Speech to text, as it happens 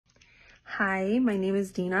Hi, my name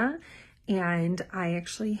is Dena, and I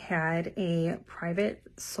actually had a private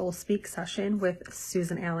soul speak session with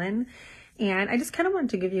Susan Allen, and I just kind of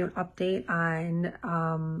wanted to give you an update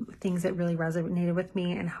on things that really resonated with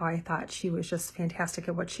me and how I thought she was just fantastic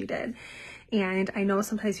at what she did. And I know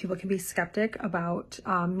sometimes people can be skeptic about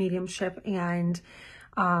mediumship, and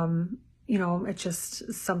it's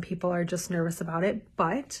just some people are just nervous about it,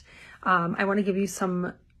 but I want to give you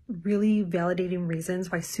some really validating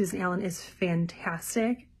reasons why Susan Allen is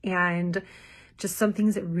fantastic, and just some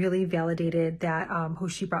things that really validated that who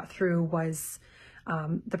she brought through was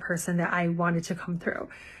the person that I wanted to come through.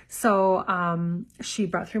 So she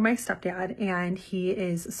brought through my stepdad, and he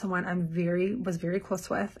is someone was very close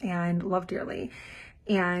with and love dearly.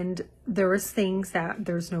 And there was things that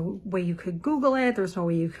there's no way you could Google it, there's no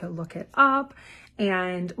way you could look it up.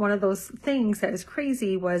 And one of those things that is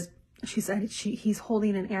crazy was she said he's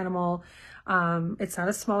holding an animal. It's not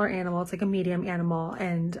a smaller animal, it's like a medium animal.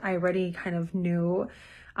 And I already kind of knew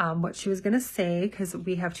what she was going to say, because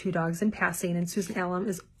we have 2 dogs in passing, and Susan Allen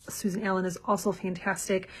is also a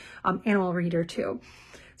fantastic animal reader too.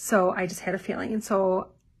 So I just had a feeling. And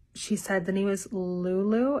so she said the name is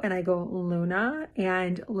Lulu, and I go Luna,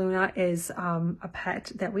 and Luna is a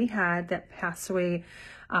pet that we had that passed away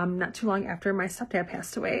not too long after my stepdad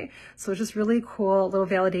passed away. So it's just really cool, little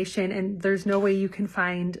validation, and there's no way you can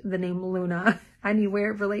find the name Luna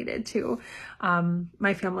anywhere related to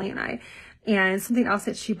my family and I. And something else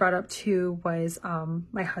that she brought up too was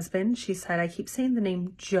my husband. She said, I keep saying the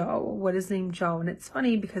name Joe. What is the name Joe? And it's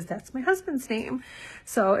funny because that's my husband's name.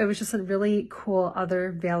 So it was just a really cool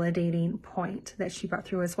other validating point that she brought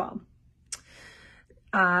through as well.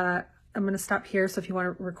 I'm going to stop here. So if you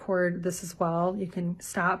want to record this as well, you can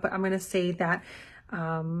stop. But I'm going to say that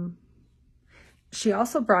she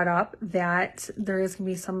also brought up that there is going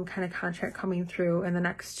to be some kind of contract coming through in the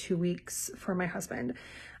next 2 weeks for my husband.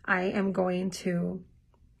 I am going to,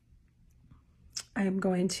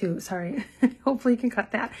 sorry, hopefully you can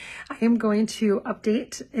cut that. I am going to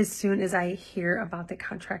update as soon as I hear about the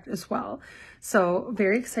contract as well. So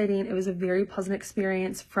very exciting. It was a very pleasant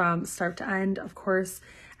experience from start to end. Of course,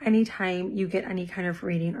 anytime you get any kind of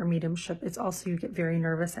reading or mediumship, it's also, you get very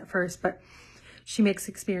nervous at first, but she makes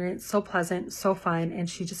the experience so pleasant, so fun, and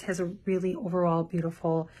she just has a really overall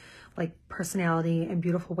beautiful personality and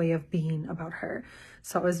beautiful way of being about her.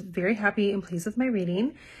 So I was very happy and pleased with my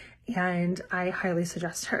reading, and I highly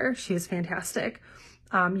suggest her. She is fantastic.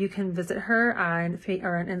 You can visit her on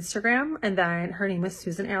Instagram, and then her name is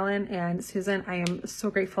Susan Allen. And Susan, I am so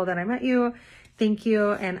grateful that I met you. Thank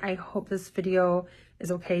you, and I hope this video is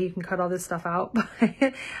okay. You can cut all this stuff out, but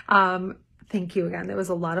thank you again. It was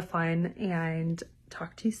a lot of fun, and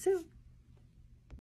talk to you soon.